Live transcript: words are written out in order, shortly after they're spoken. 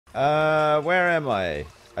Where am I?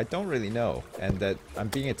 I don't really know. And that I'm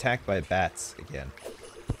being attacked by bats again.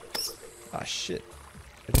 Ah, shit.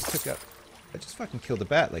 I just fucking killed a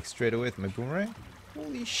bat, like, straight away with my boomerang.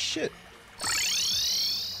 Holy shit.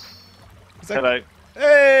 Hello.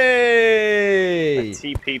 Hey! I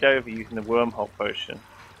TP'd over using the wormhole potion.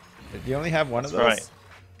 Do you only have one of those? Right.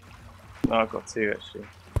 No, I've got two, actually.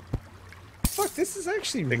 Fuck, this is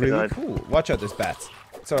actually really cool. Watch out, there's bats.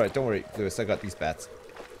 It's alright, don't worry, Lewis, I got these bats.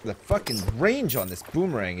 The fucking range on this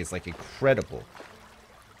boomerang is, like, incredible.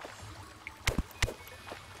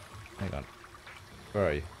 Hang on. Where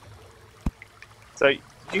are you? So, did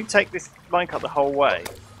you take this minecart the whole way?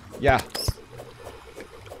 Yeah.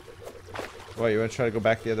 What, you want to try to go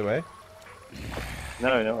back the other way?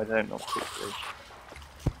 No, I don't, not particularly.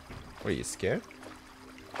 What, are you scared?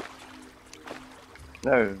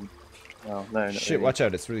 No. Oh, no, not Shit, really. watch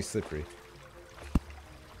out, it's really slippery.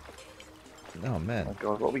 Oh, man. Oh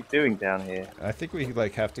god, what are we doing down here? I think we,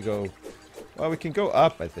 like, have to go... Well, we can go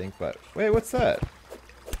up, I think, but... Wait, what's that?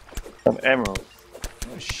 Some emeralds.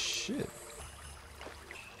 Oh, shit.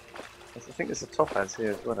 I think there's a topaz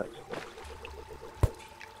here as well, actually.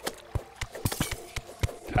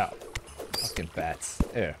 Pow. Fucking bats.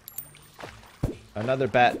 There. Another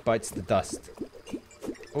bat bites the dust.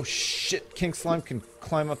 Oh shit, King Slime can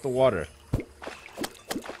climb up the water.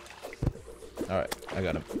 Alright, I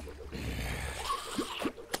got him.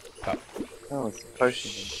 Pow. Oh, it's a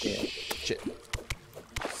potion in here. Shit.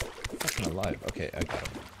 Fucking alive. Okay, I got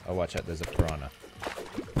him. Oh, watch out, there's a piranha.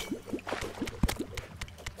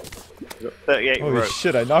 We've got 38 Holy rope.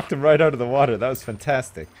 shit, I knocked him right out of the water. That was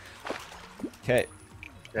fantastic. Okay.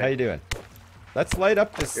 How you doing? Let's light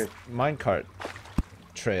up this minecart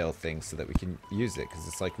trail thing so that we can use it, because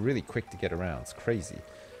it's like really quick to get around. It's crazy.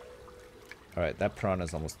 Alright, that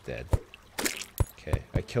piranha's almost dead. Okay,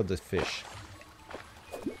 I killed this fish.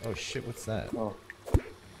 Oh shit, what's that? Oh.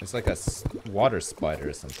 It's like a water spider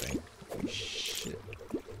or something. Holy shit.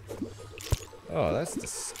 Oh, that's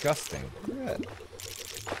disgusting. Look at that.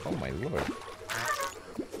 Oh my lord.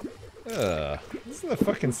 Ugh. This is the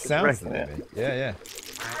fucking sounds that they make. Yeah, yeah.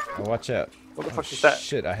 Oh, watch out. What the fuck is that?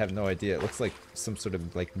 Shit, I have no idea. It looks like some sort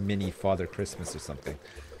of like mini Father Christmas or something.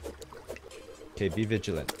 Okay, be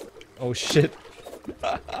vigilant. Oh shit.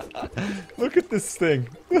 Look at this thing.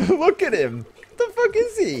 Look at him. What the fuck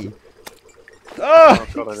is he? Oh,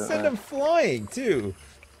 God, send him flying too.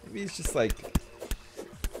 Maybe he's just like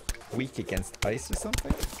weak against ice or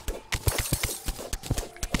something.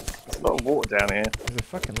 There's a lot of water down here. There's a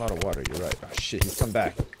fucking lot of water, you're right. Oh shit, he's come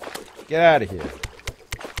back. Get out of here.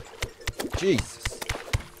 Jesus.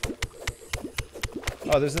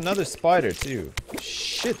 Oh, there's another spider too.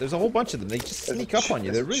 Shit, there's a whole bunch of them. They just sneak up on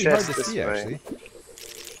you. They're really hard to see, actually.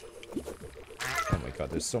 Oh my god,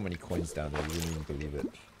 there's so many coins down there. You wouldn't even believe it.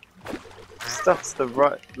 Stuff's the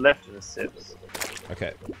left of the sips.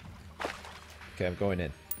 Okay. Okay, I'm going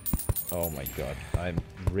in. Oh my god, I'm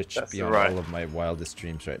rich That's beyond all of my wildest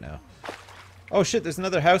dreams right now. Oh shit, there's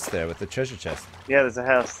another house there with the treasure chest. Yeah, there's a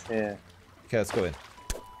house here. Okay, let's go in.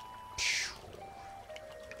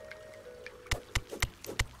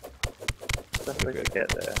 Best way to get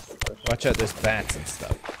there. Watch out, there's bats and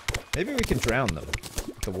stuff. Maybe we can drown them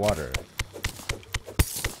with the water.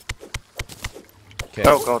 Okay.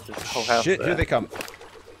 Oh god, there's a whole house Shit, there. here they come.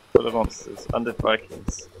 Full of monsters. Undead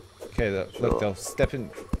Vikings. Okay, look, they'll step in.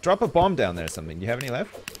 Drop a bomb down there or something. Do you have any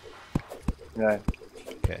left? No.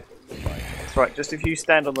 Okay, fine. That's right, just if you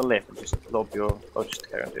stand on the left and just lob your... I'll just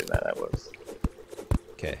carry on doing that, that works.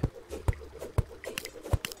 Okay.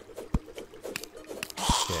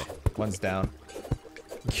 Okay, one's down.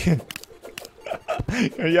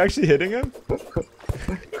 Are you actually hitting him?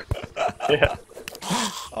 Yeah.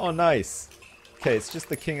 Oh, nice. Okay, it's just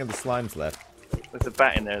the king of the slimes left. There's a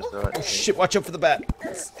bat in there as well. Oh shit, watch out for the bat.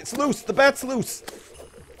 It's loose, the bat's loose.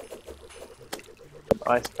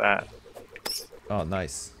 Ice bat. Oh,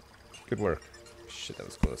 nice. Good work. Shit, that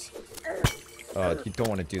was close. Oh, you don't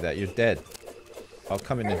want to do that. You're dead. I'll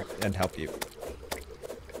come in and help you.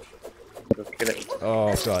 Go kill it.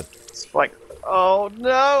 Oh, God. Spike. Oh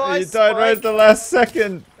no! You died right at the last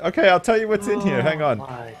second. Okay, I'll tell you what's in here. Hang on. Oh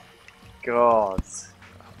my god.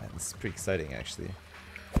 Oh, man, this is pretty exciting, actually.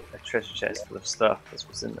 A treasure chest full of stuff. That's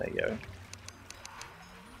what's in there, yo.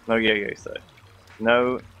 No yo-yos though.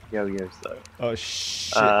 No yo-yos though. Oh,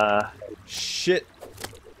 shit. Shit.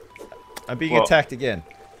 I'm being What? attacked again.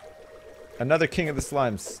 Another king of the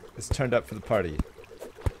slimes is turned up for the party.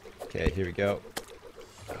 Okay, here we go.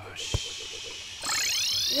 Oh,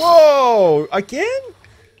 whoa! Again?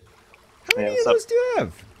 How many of those do you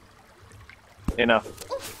have? Enough.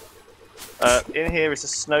 In here is a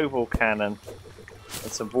snowball cannon.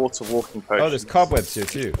 It's a water walking potion. Oh, there's cobwebs here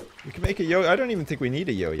too. We can make a yo. I don't even think we need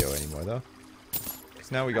a yo-yo anymore though.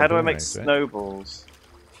 Because now we got. How do I make right? snowballs?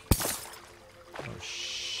 Oh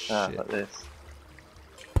shit! Ah, like this.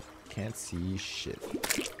 Can't see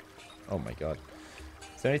shit. Oh my god.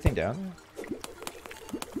 Is there anything down there?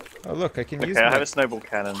 Oh look, I can use. Okay, I have a snowball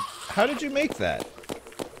cannon. How did you make that?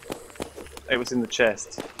 It was in the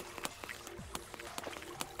chest.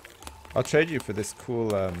 I'll trade you for this cool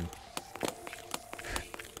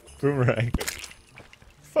boomerang.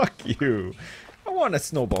 Fuck you. I want a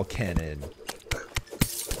snowball cannon.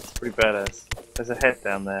 It's pretty badass. There's a head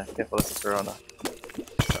down there. Careful, that's a piranha.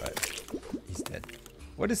 Alright. He's dead.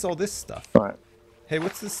 What is all this stuff? Right. Hey,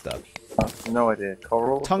 what's this stuff? Oh, no idea.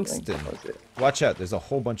 Coral? Tungsten. What is it? Watch out, there's a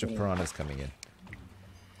whole bunch of piranhas coming in.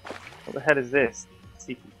 What the hell is this?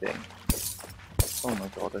 Tiki thing. Oh my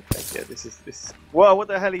god, okay, yeah, this is... Whoa, what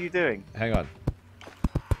the hell are you doing? Hang on.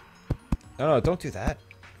 No, don't do that.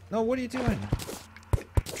 No, what are you doing?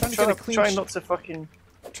 Trying to get a clean Trying not to fucking...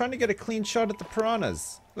 Trying to get a clean shot at the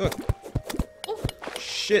piranhas. Look.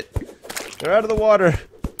 Shit. They're out of the water.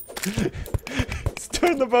 Let's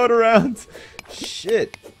turn the boat around.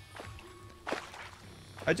 Shit.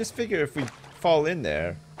 I just figure if we fall in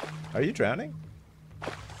there... Are you drowning?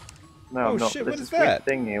 No, oh I'm not. Shit, There's what is this weird that?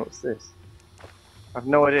 thing here, what's this? I've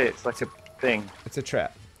no idea, it's like a thing. It's a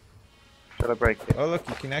trap. Shall I break it? Oh look,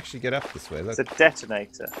 you can actually get up this way. Look. It's a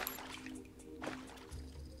detonator.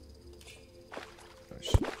 Oh,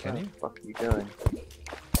 shit. Can you? Where the fuck are you going? You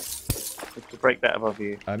have to break that above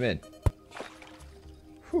you. I'm in.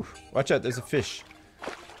 Whew. Watch out, there's a fish.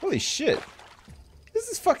 Holy shit. This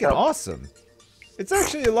is fucking awesome. It's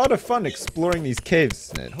actually a lot of fun exploring these caves,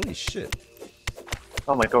 isn't it? Holy shit.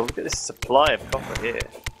 Oh my god, look at this supply of copper here.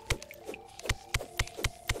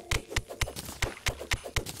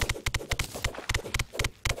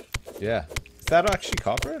 Yeah. Is that actually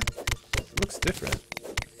copper? It looks different.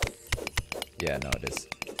 Yeah, no, it is.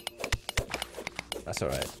 That's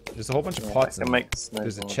alright. There's a whole bunch of pots and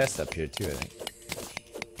there's a chest up here too, I think.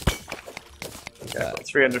 Yeah, I've got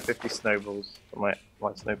 350 snowballs for my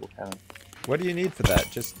snowball cannon. What do you need for that?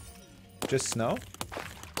 Just snow?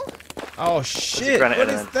 Oh shit! What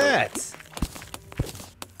is that?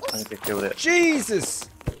 I think I killed it. Jesus!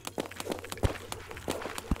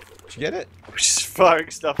 Did you get it? Just firing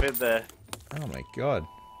stuff in there. Oh my god.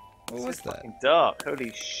 What was that? Fucking dark.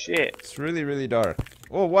 Holy shit. It's really, really dark.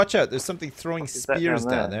 Oh, watch out. There's something throwing spears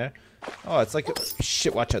down there. Oh, it's like a...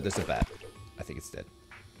 Shit, watch out. There's a bat. I think it's dead.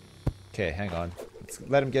 Okay, hang on. Let's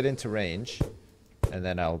let him get into range. And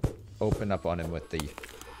then I'll open up on him with the...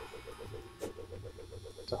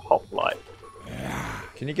 It's a hoplite.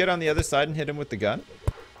 Can you get on the other side and hit him with the gun?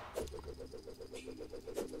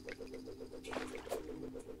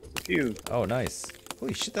 Phew. Oh, nice.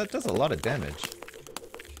 Holy shit, that does a lot of damage.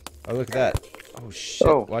 Oh, look at that. Oh, shit.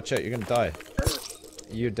 Oh. Watch out, you're gonna die.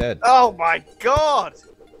 You're dead. Oh my god!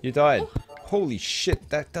 You died. Holy shit,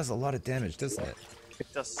 that does a lot of damage, doesn't it?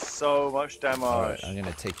 It does so much damage. Alright, I'm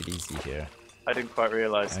gonna take it easy here. I didn't quite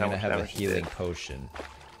realize how much damage I'm gonna have a healing potion.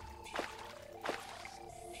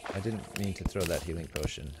 I didn't mean to throw that healing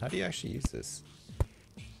potion. How do you actually use this?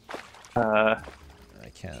 I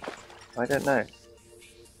can't. I don't know.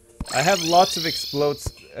 I have lots of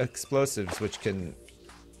explosives which can...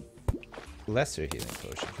 Lesser healing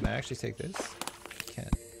potion. Can I actually take this? I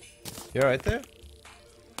can't. You alright there?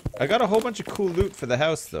 I got a whole bunch of cool loot for the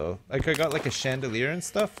house though. Like I got like a chandelier and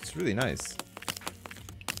stuff. It's really nice.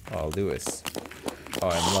 Oh, Lewis. Oh,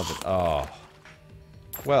 I love it. Oh.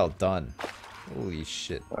 Well done. Holy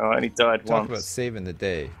shit. Oh, I only died once. Talk about saving the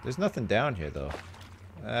day. There's nothing down here though.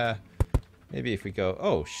 Maybe if we go...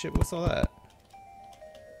 Oh shit, what's all that?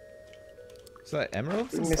 Is that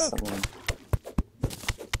emeralds and stuff? Something.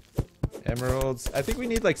 Emeralds. I think we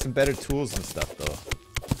need like some better tools and stuff though.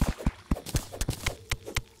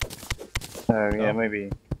 Oh yeah, maybe.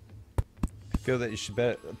 I feel that you should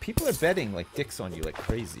bet. People are betting like dicks on you like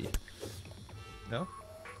crazy. No?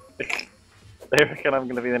 They reckon I'm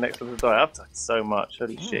gonna be the next one to die. I've died so much.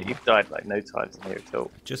 Holy shit, you've died like no times in here at all.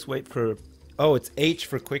 Just wait for... Oh, it's H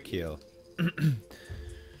for quick heal. You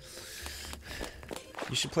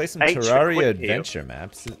should play some Terraria adventure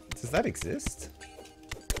maps. Does that exist?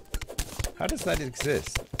 How does that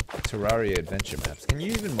exist? Terraria adventure maps. Can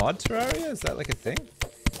you even mod Terraria? Is that like a thing?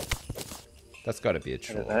 That's got to be a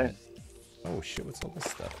troll. I don't know. Oh shit! What's all this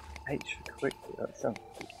stuff? H for quick. That sounds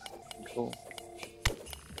cool.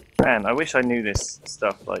 Man, I wish I knew this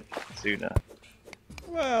stuff like sooner.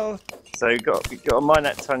 Well, so you got to mine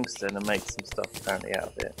that tungsten and make some stuff apparently out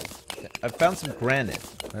of it. I've found some granite.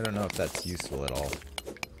 I don't know if that's useful at all.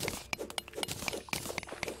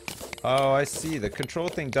 Oh, I see. The control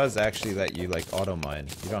thing does actually let you like auto mine.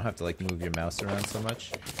 You don't have to like move your mouse around so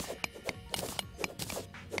much.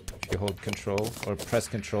 If you hold control or press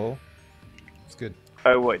control, it's good.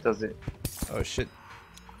 Oh, wait, does it? Oh shit.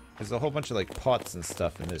 There's a whole bunch of like pots and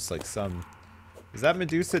stuff, and there's like some. Is that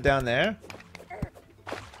Medusa down there?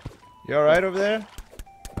 You alright over there?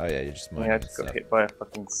 Oh yeah, you're just mining. Yeah, I just got hit by a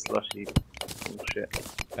fucking slushy bullshit.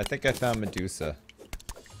 I think I found Medusa.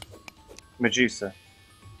 Medusa.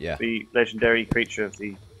 Yeah. The legendary creature of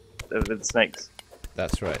the snakes.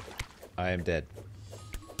 That's right. I am dead.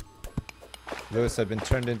 Lewis, I've been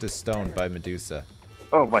turned into stone by Medusa.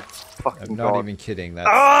 Oh my fucking I'm god. not even kidding.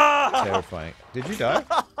 That's terrifying. Did you die?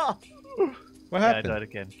 What happened? Yeah, I died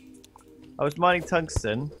again. I was mining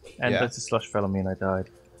tungsten, and Yeah. loads of slush fell on me, and I died.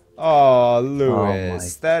 Oh,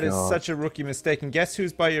 Lewis. That is God. such a rookie mistake. And guess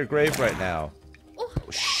who's by your grave right now? Oh,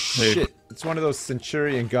 shit. It's one of those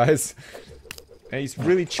Centurion guys. And he's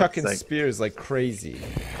really chucking sake. spears like crazy.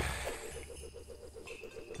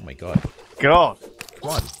 Oh my god. God! Come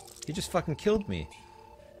on. He just fucking killed me.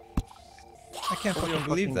 I can't All your fucking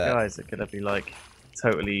believe fucking that. guys are gonna be like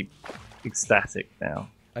totally ecstatic now.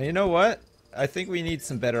 And you know what? I think we need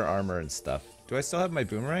some better armor and stuff. Do I still have my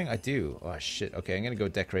boomerang? I do. Oh shit. Okay, I'm gonna go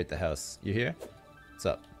decorate the house. You here? What's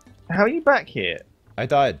up? How are you back here? I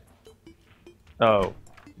died. Oh.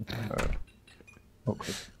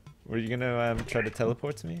 Awkward. Were you gonna try to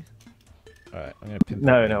teleport to me? Alright, I'm gonna pimp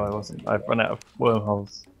No, it. no, I wasn't. I've run out of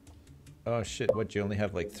wormholes. Oh shit, what, do you only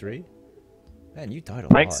have like 3? Man, you died a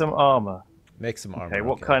lot. Make some armor. Make some armor. Okay,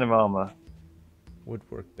 what kind of armor? Wood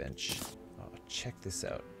workbench. Oh, check this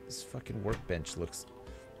out. This fucking workbench looks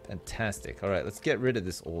fantastic. Alright, let's get rid of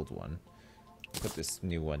this old one. Put this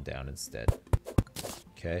new one down instead.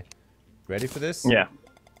 Okay. Ready for this? Yeah.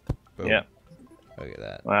 Boom. Yeah. Look at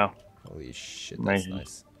that. Wow. Holy shit, that's Amazing.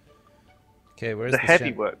 nice. Okay, where's The the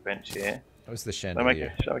heavy workbench here. Where's the Shall I make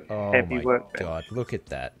chandelier? shall I make a Oh heavy my workbench? god, look at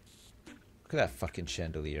that. Look at that fucking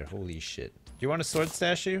chandelier. Holy shit. Do you want a sword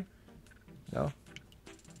statue? No?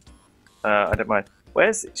 I don't mind.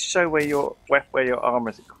 Where's it show where your armor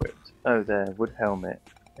is equipped? Oh, there. Wood helmet.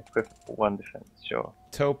 Equipped for 1 defense. Sure.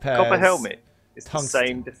 Topaz. Copper helmet. It's the tungsten.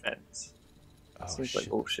 same defense. Oh, Seems shit. like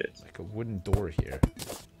bullshit. Like a wooden door here.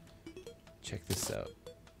 Check this out.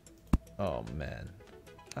 Oh man.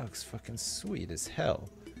 That looks fucking sweet as hell.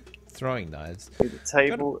 Throwing knives. The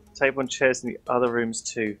table and chairs in the other rooms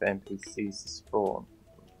too for NPCs to spawn.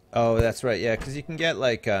 Oh, that's right. Yeah, because you can get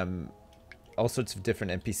like all sorts of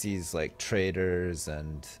different NPCs, like traders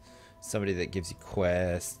and somebody that gives you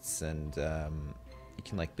quests, and you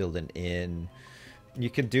can like build an inn. You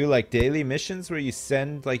can do like daily missions where you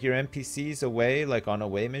send like your NPCs away, like on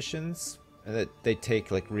away missions, and that they take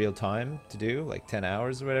like real time to do, like 10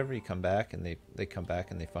 hours or whatever. You come back and they come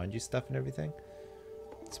back and they find you stuff and everything.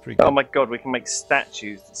 It's pretty good. Oh my god, we can make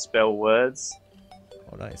statues that spell words.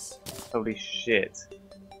 Oh, nice. Holy shit.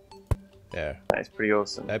 There. That is pretty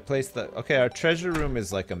awesome. I placed the... Okay, our treasure room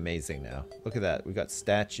is like amazing now. Look at that. We got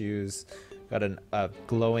statues. Got a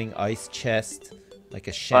glowing ice chest. Like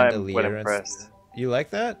a chandelier. I'm well impressed. You like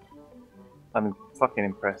that? I'm fucking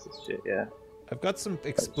impressed with shit, yeah. I've got some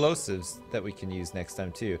explosives that we can use next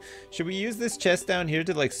time too. Should we use this chest down here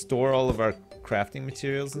to like store all of our crafting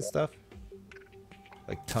materials and stuff?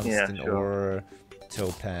 Like tungsten ore,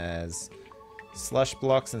 topaz, slush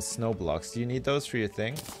blocks and snow blocks. Do you need those for your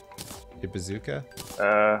thing? Your bazooka?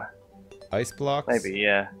 Ice blocks? Maybe,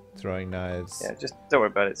 yeah. Throwing knives. Yeah, just don't worry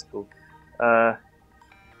about it, it's cool.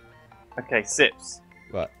 Okay, Sips.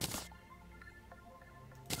 What?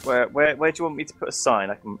 Where do you want me to put a sign?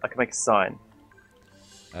 I can make a sign.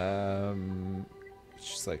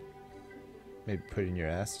 Just like maybe put it in your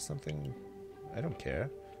ass or something. I don't care.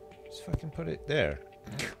 Just fucking put it there.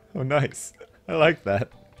 Oh, nice. I like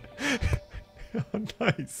that. Oh,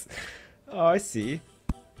 nice. Oh, I see.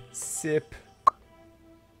 Sip.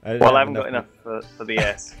 I haven't got enough for the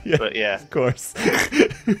S, Yeah, but yeah. of course.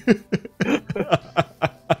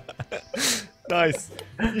 Nice.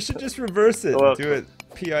 You should just reverse it and do it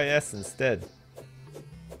PIS instead.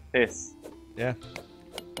 This. Yeah.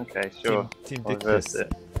 Okay, sure. Team I'll Dick reverse Piss.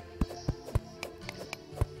 it.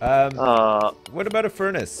 What about a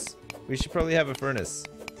furnace? We should probably have a furnace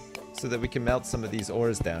so that we can melt some of these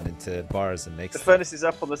ores down into bars and make The stuff. furnace is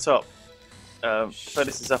up on the top.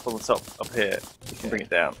 Furnace is up on the top up here. You can bring it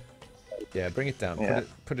down. Yeah, bring it down. Yeah.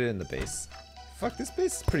 Put it in the base. Fuck, this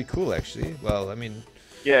base is pretty cool actually. Well, I mean...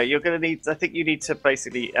 Yeah, you're gonna need. I think you need to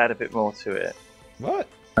basically add a bit more to it. What?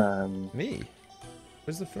 Me?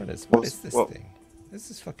 Where's the furnace? What is this thing?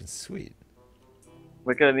 This is fucking sweet.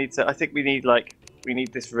 We're gonna need to. I think we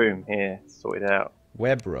need this room here sorted out.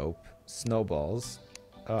 Web rope, snowballs.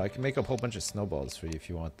 Oh, I can make a whole bunch of snowballs for you if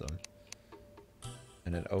you want them.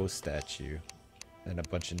 And an O statue. And a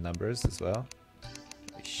bunch of numbers as well.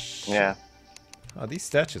 Shit. Yeah. Oh, these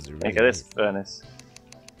statues are really Look at this furnace.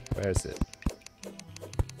 Where is it?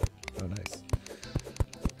 Oh, nice.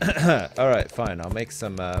 Alright, fine. I'll make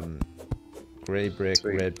some gray brick,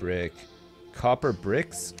 Sweet. red brick. Copper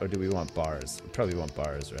bricks? Or do we want bars? We probably want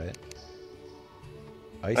bars, right?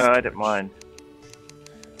 Ice I torch. don't mind.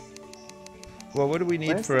 Well, what do we need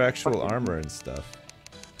Where's for the actual fucking- armor and stuff?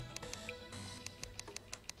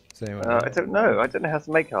 Does anyone I know? don't know. I don't know how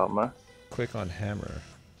to make armor. Click on hammer.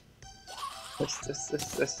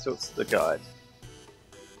 Let's talk to the guide.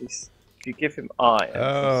 If you give him iron.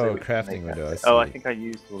 Oh, so we can crafting make window, that. I Oh, I see. think I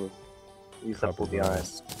used up all the iron.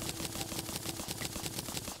 bars.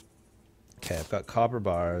 Okay, I've got copper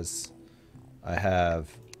bars. I have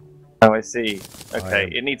Oh, I see. Okay,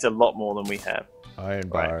 Iron. it needs a lot more than we have. iron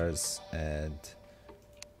Right. bars and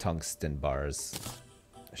tungsten bars.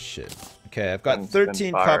 Shit. Okay, I've got Tungsten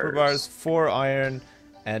 13 copper bars. bars, 4 iron,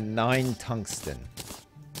 and 9 tungsten.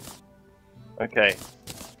 Okay,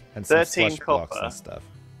 And some 13 slush blocks copper. and stuff.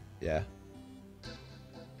 Yeah.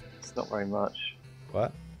 it's not very much.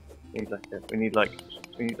 What? We need like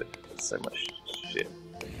so much shit.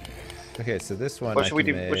 Okay, so this one What I should we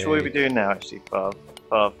can do? What should we be make- doing now, actually, Fav?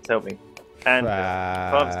 Fav, tell me. Anvil.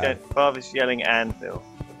 Fav is yelling anvil.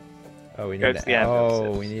 Oh, we Go need to an the anvil,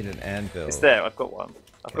 Oh, sis. we need an anvil. It's there. I've got one.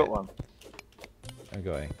 I've got Okay. one. I'm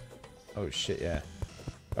going. Oh shit, yeah.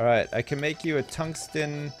 Alright, I can make you a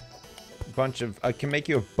tungsten bunch of... I can make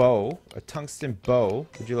you a bow. A tungsten bow.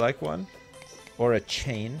 Would you like one? Or a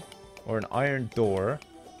chain. Or an iron door.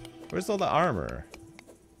 Where's all the armor?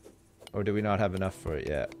 Or do we not have enough for it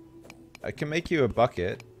yet? I can make you a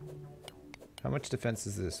bucket. How much defense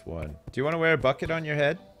is this one? Do you want to wear a bucket on your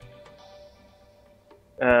head?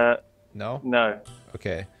 No? No.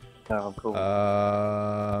 Okay. No, I'm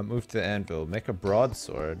cool. Move to the anvil. Make a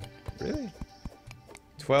broadsword. Really?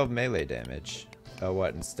 12 melee damage. Oh,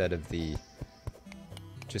 what? Instead of the...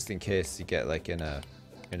 Just in case you get like in a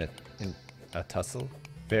tussle.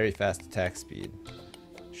 Very fast attack speed.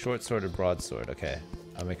 Short sword or broadsword. Okay.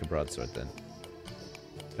 I'll make a broadsword then.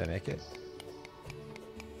 Did I make it?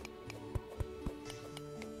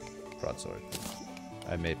 Broadsword.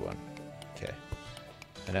 I made one. Okay.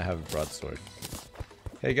 And I have a broadsword.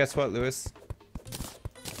 Hey, guess what, Lewis?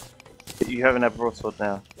 You haven't had broadsword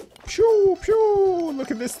now. Pew, pew!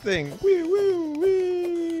 Look at this thing! Wee, wee,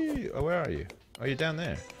 wee! Oh, where are you? Oh, you're down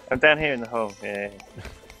there. I'm down here in the hole. Yeah.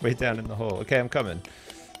 Way down in the hole. Okay, I'm coming.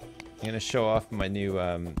 I'm gonna show off my new,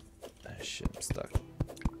 shit, I'm stuck.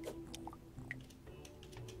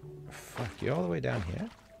 Fuck, you all the way down here?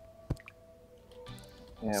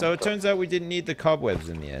 Yeah, So we've it got- turns out we didn't need the cobwebs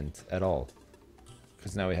in the end at all.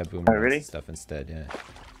 Because now we have boomerangs really? and stuff instead, yeah.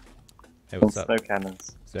 Hey, and what's up? snow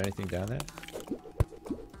cannons. Is there anything down there?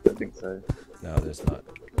 I think so. No, there's not.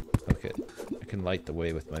 Okay. I can light the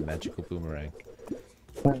way with my magical boomerang.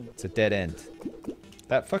 It's a dead end.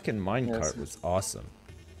 That fucking minecart Yes. was awesome.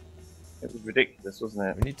 It was ridiculous, wasn't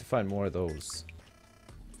it? We need to find more of those.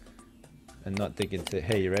 And not dig into...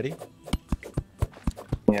 Hey, you ready?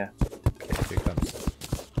 Yeah. Okay, here it comes.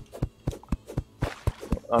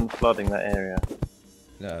 Unflooding that area.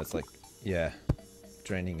 No, it's like... Yeah.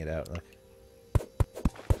 Draining it out, look.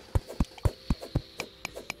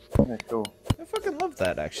 Yeah, cool. I fucking love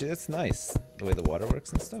that, actually. That's nice. The way the water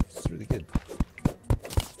works and stuff. It's really good.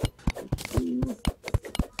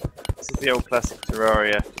 This is the old classic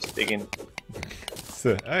Terraria, just digging.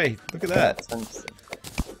 So, hey, look at that. Tungsten.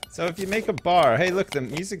 So if you make a bar... Hey, look, the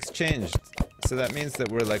music's changed. So that means that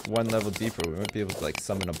we're like one level deeper. We might be able to like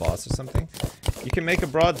summon a boss or something. You can make a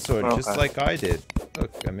broadsword just Okay. like I did.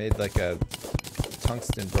 Look, I made like a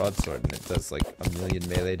tungsten broadsword and it does like 1,000,000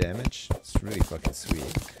 melee damage. It's really fucking sweet.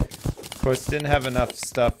 Of course, didn't have enough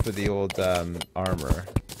stuff for the old armor,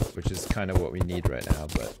 which is kind of what we need right now,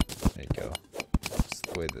 but there you go.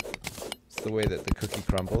 It's the way that the cookie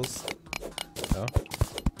crumbles. No?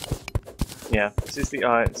 Yeah, this is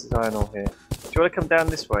iron ore here. Do you want to come down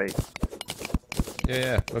this way? Yeah,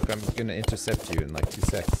 yeah. Look, I'm gonna intercept you in like 2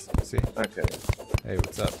 secs. See? Okay. Hey,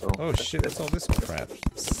 what's up? Cool. Oh shit, what's all this crap?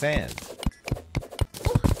 Sand.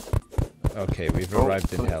 Okay, we've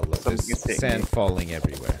arrived in hell. Look, something there's is hitting sand you. falling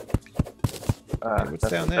everywhere. Hey, what's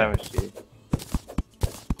that's down what there? damaged you.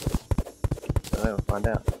 I don't know, we'll find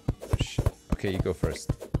out. Oh, shit. Okay, you go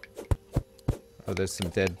first. Oh, there's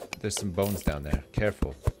some bones down there.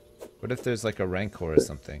 Careful. What if there's like a rancor or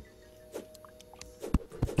something?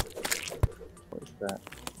 What is that?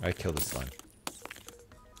 I killed a slime.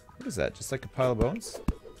 What is that? Just like a pile of bones?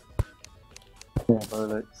 Yeah,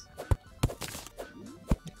 bullets.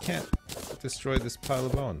 can't destroy this pile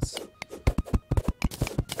of bones.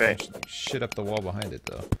 Great. Shit up the wall behind it,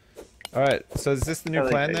 though. Alright, so is this the new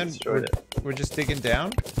plan then? We're just digging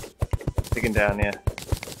down? Digging down, yeah.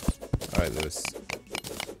 Alright, Lewis.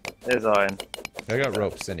 There's iron. I got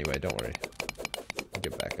ropes anyway, don't worry. I'll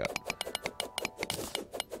get back up.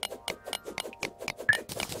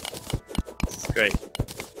 This is great.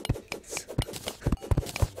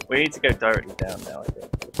 We need to go directly down now, I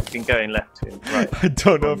think. We've been going left and right. I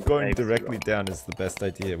don't know if going directly down is the best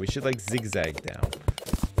idea. We should like zigzag down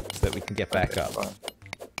so that we can get back up. Fine.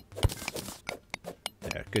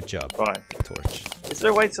 There, good job. Fine. Torch. Is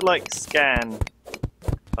there a way to like scan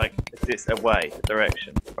like this away, the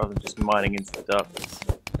direction, rather than just mining into the darkness?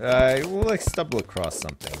 We'll like stumble across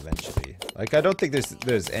something eventually. Like I don't think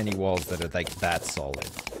there's any walls that are like that solid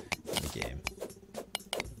in the game.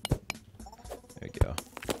 There we go.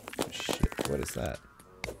 Oh, shit, what is that?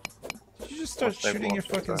 Did you just start shooting your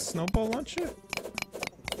fucking snowball launcher?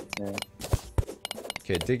 Yeah.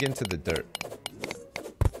 Okay, dig into the dirt.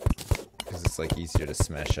 Because it's like easier to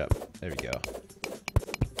smash up. There we go.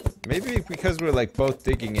 Maybe because we're like both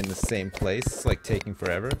digging in the same place, it's like taking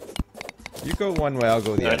forever. You go one way, I'll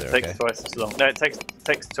go the other. It takes twice as long. No, it takes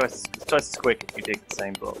twice as quick if you dig the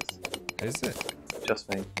same blocks. Is it? Just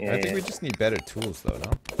me. Yeah, I think we just need better tools though,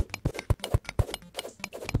 no?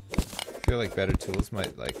 I feel like better tools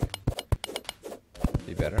might like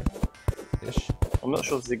be better-ish. I'm not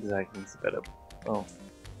sure zigzagging is better. Oh,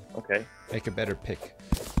 okay. Make a better pick.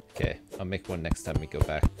 Okay, I'll make one next time we go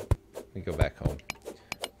back. We go back home.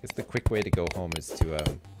 Guess the quick way to go home is to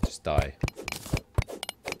just die.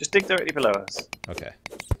 Just dig directly below us. Okay.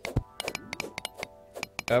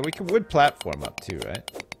 We can wood platform up too, right?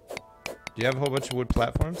 Do you have a whole bunch of wood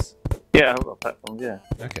platforms? Yeah, I've got platforms. Yeah.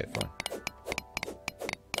 Okay, fine.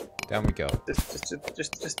 Down we go.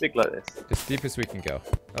 Just dig like this. As deep as we can go.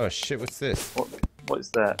 Oh shit! What's this? What is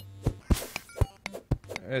that?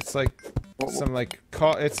 It's like some like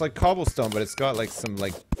it's like cobblestone, but it's got like some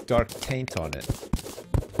like dark taint on it.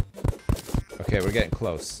 Okay, we're getting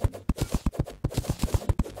close.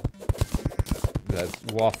 That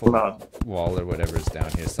waffle wall or whatever is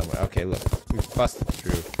down here somewhere. Okay, look, we've busted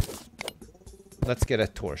through. Let's get a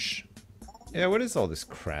torch. Yeah, what is all this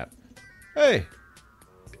crap? Hey.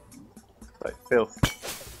 Like filth.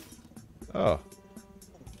 Oh.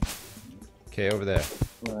 Okay, over there.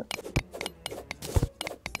 Right.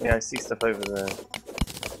 Yeah, I see stuff over there.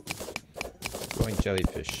 Glowing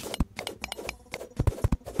jellyfish.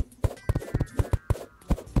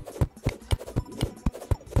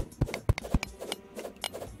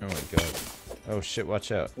 Oh my god. Oh shit,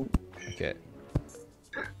 watch out. Okay.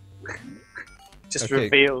 Just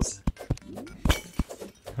reveals.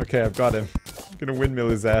 Okay, I've got him. I'm gonna windmill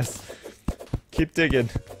his ass. Keep digging.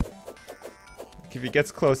 If he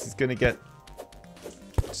gets close, he's gonna get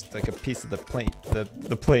just like a piece of the plane,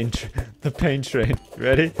 the pain train.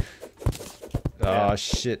 Ready? Yeah. Oh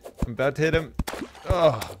shit! I'm about to hit him.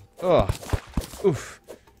 Oh, oof.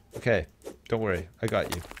 Okay, don't worry, I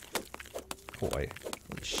got you. Boy,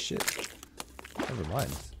 holy shit. Never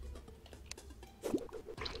mind.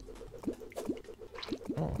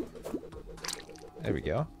 Oh, there we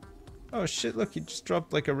go. Oh shit! Look, you just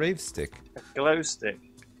dropped like a rave stick. A glow stick.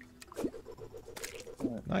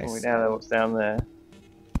 Nice. Well, we now know what's down there.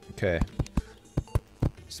 Okay.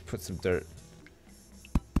 Just put some dirt.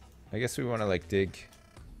 I guess we want to like dig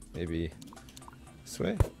maybe this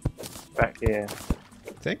way. Back here.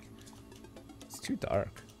 Think? It's too dark.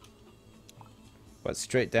 But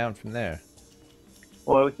straight down from there.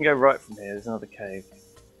 Well, we can go right from here. There's another cave.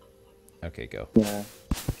 Okay, go. Yeah.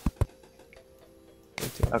 Go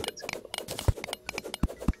to it. Okay.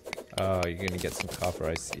 Oh, you're gonna get some copper,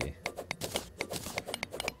 I see.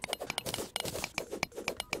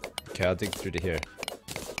 Okay, I'll dig through to here.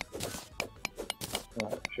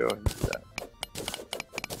 Right, sure, I can do that.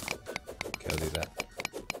 Okay, I'll do that.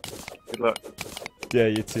 Good luck. Yeah,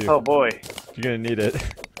 you too. Oh boy. You're gonna need it.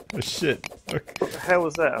 Oh shit. Look. What the hell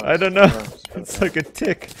was that? I don't know. It's like a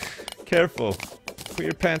tick. Careful. Put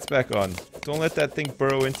your pants back on. Don't let that thing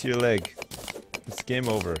burrow into your leg. It's game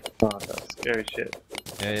over. Oh, that's scary shit.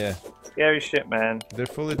 Yeah, yeah. Scary shit, man. They're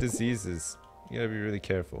full of diseases. You gotta be really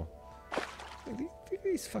careful. Look at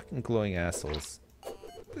these fucking glowing assholes.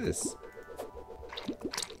 Look at this.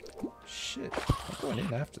 Shit. I'm going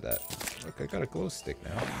in after that. Look, I got a glow stick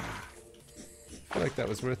now. I feel like that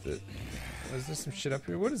was worth it. Oh, is there some shit up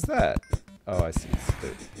here? What is that? Oh, I see. It's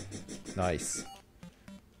dirt. Nice.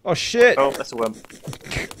 Oh, shit! Oh, that's a worm.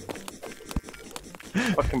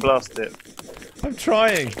 Fucking blast it. I'm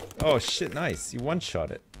trying! Oh, shit, nice. You one-shot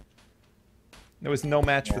it. There was no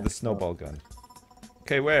match for the snowball gun.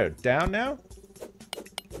 Okay, where? Down now?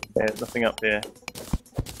 Yeah, there's nothing up here.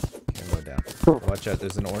 Okay, I'm going down. Watch out,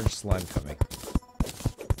 there's an orange slime coming.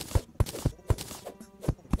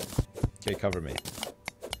 Okay, cover me.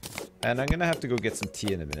 And I'm gonna have to go get some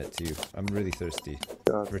tea in a minute too. I'm really thirsty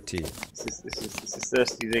for tea. This is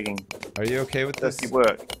thirsty digging. Are you okay with this? Thirsty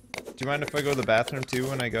work. Do you mind if I go to the bathroom too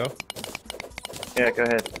when I go? Yeah, go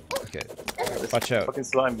ahead. Okay. Watch out. Fucking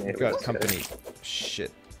slime here. We've got company.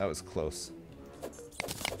 Shit, that was close.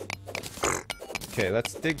 Okay,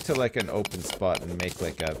 let's dig to like an open spot and make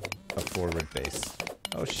like a forward base.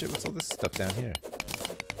 Oh shit, what's all this stuff down here?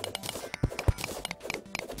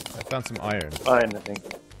 I found some iron. Iron, I think.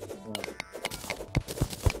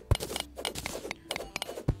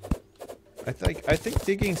 I think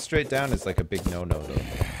digging straight down is like a big no-no though.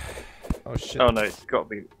 Oh shit. Oh no, it's got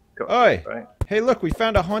to be. Oi! Right? Hey, look, we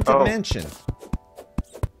found a haunted mansion.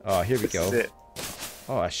 Oh, here we This go. is it.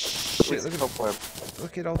 Oh shit!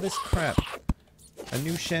 Look at all this crap. A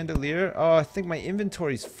new chandelier. Oh, I think my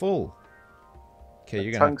inventory's full. Okay,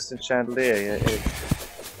 you're gonna. Tungsten chandelier. Yeah, it is.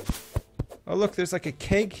 Oh look, there's like a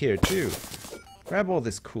keg here too. Grab all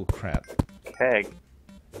this cool crap. Keg.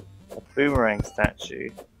 A boomerang statue.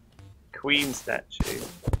 Queen statue.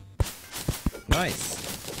 Nice.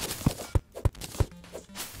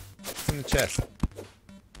 What's in the chest?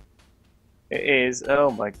 It is, oh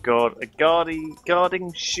my god, a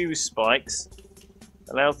guarding shoe spikes.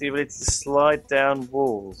 Allows the ability to slide down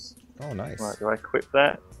walls. Oh, nice. Right, do I equip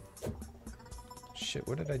that? Shit,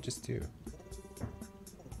 what did I just do?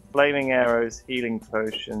 Flaming arrows, healing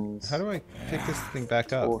potions. How do I pick this thing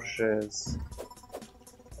back up? Torches.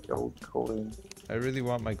 Gold coin. I really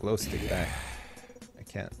want my glow stick back. I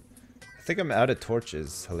can't. I think I'm out of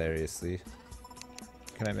torches, hilariously.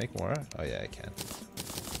 Can I make more? Oh yeah, I can.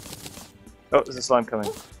 Oh, there's a slime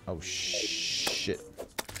coming. Oh shit.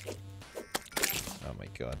 Oh my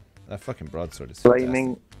god. That fucking broadsword is fantastic.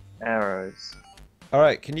 Flaming arrows.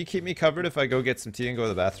 Alright, can you keep me covered if I go get some tea and go to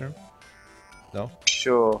the bathroom? No?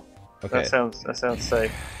 Sure. Okay. That sounds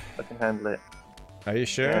safe. I can handle it. Are you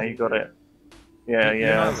sure? Yeah, you got it. Yeah, You're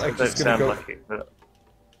yeah. not, like, It just don't gonna sound go- like it, but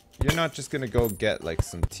You're not just gonna go get like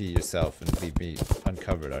some tea yourself and leave me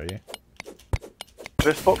uncovered, are you?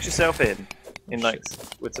 just box yourself in like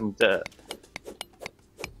with some dirt.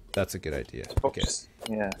 That's a good idea. Box,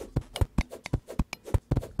 Okay. yeah.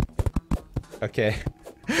 Okay.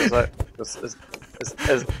 As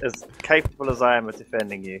capable as I am of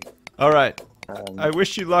defending you. Alright. I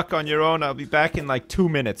wish you luck on your own. I'll be back in like 2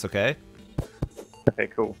 minutes, okay? Okay,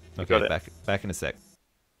 cool. You Okay, got it. back in a sec.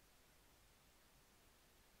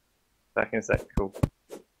 Back in a sec, cool.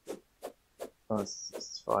 Oh,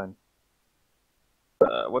 it's fine.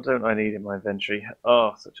 What don't I need in my inventory?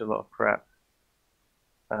 Oh, such a lot of crap.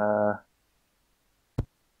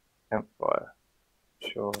 Campfire.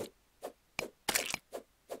 Sure.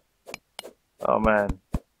 Oh man.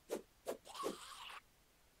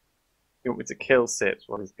 You want me to kill Sips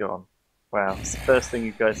while he's gone? Wow, it's the first thing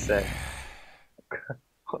you guys said.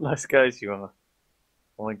 What nice guys you are.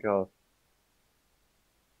 Oh my god.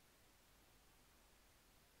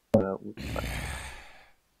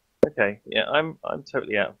 Okay, yeah, I'm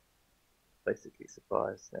totally out of basically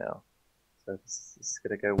supplies now. So this is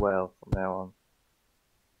gonna go well from now on.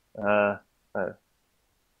 Oh. There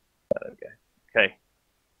we go. Okay.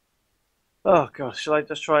 Oh gosh, shall I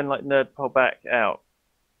just try and like nerd pull back out?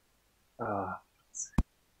 Ah.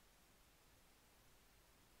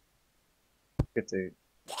 Good dude.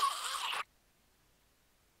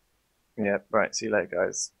 Yeah, right, see you later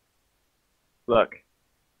guys. Luck.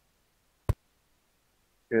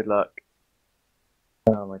 Good luck.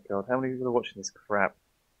 Oh my god, how many people are watching this crap?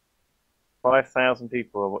 5,000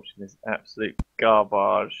 people are watching this absolute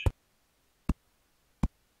garbage.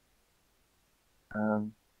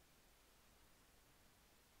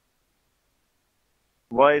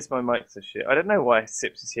 Why is my mic so shit? I don't know why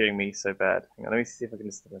Sips is hearing me so bad. Hang on, let me see if I can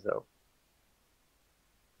listen to myself.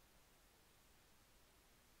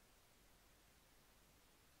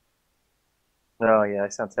 Oh yeah, I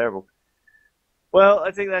sound terrible. Well,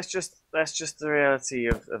 I think that's just the reality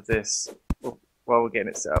of this. While we're getting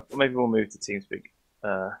it set up, maybe we'll move to TeamSpeak,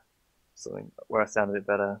 something where I sound a bit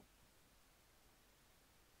better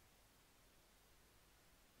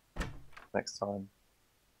next time.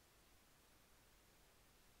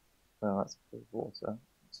 Oh, that's full of water.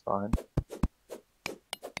 It's fine.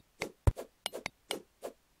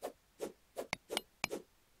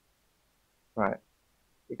 Right,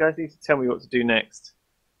 you guys need to tell me what to do next.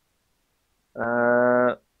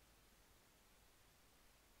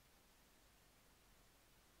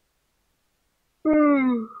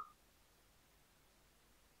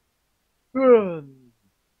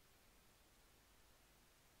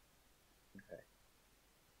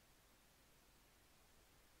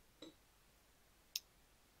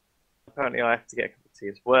 apparently I have to get a cup of tea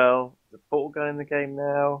as well. There's a portal going in the game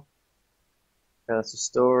now. That's a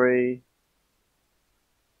story.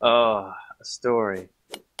 Oh, a story.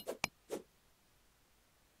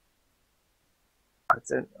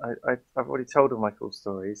 I've already told all my cool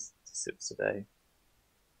stories to Sips today.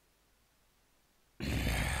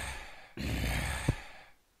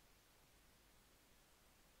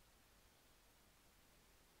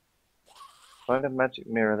 Find a magic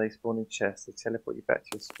mirror, they spawn in chests, they teleport you back to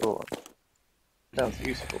your spawn. Sounds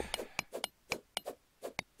useful.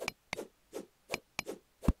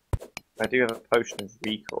 I do have a potion of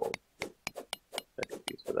recall. I could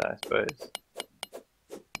use for that, I suppose.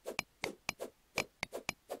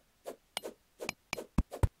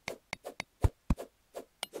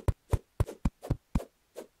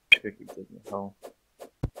 Tricky digging a hole.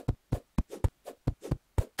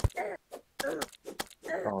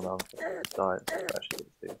 Oh no, I'm dying. Actually,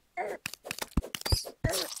 do.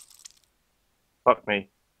 Fuck me.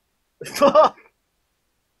 Fuck!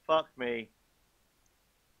 Fuck me.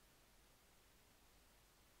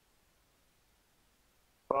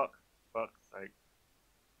 Fuck's sake.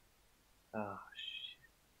 Oh shit.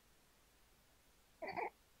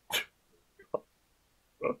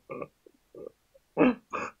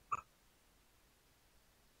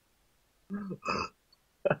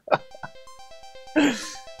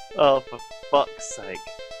 Oh, for fuck's sake.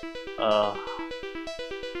 Oh.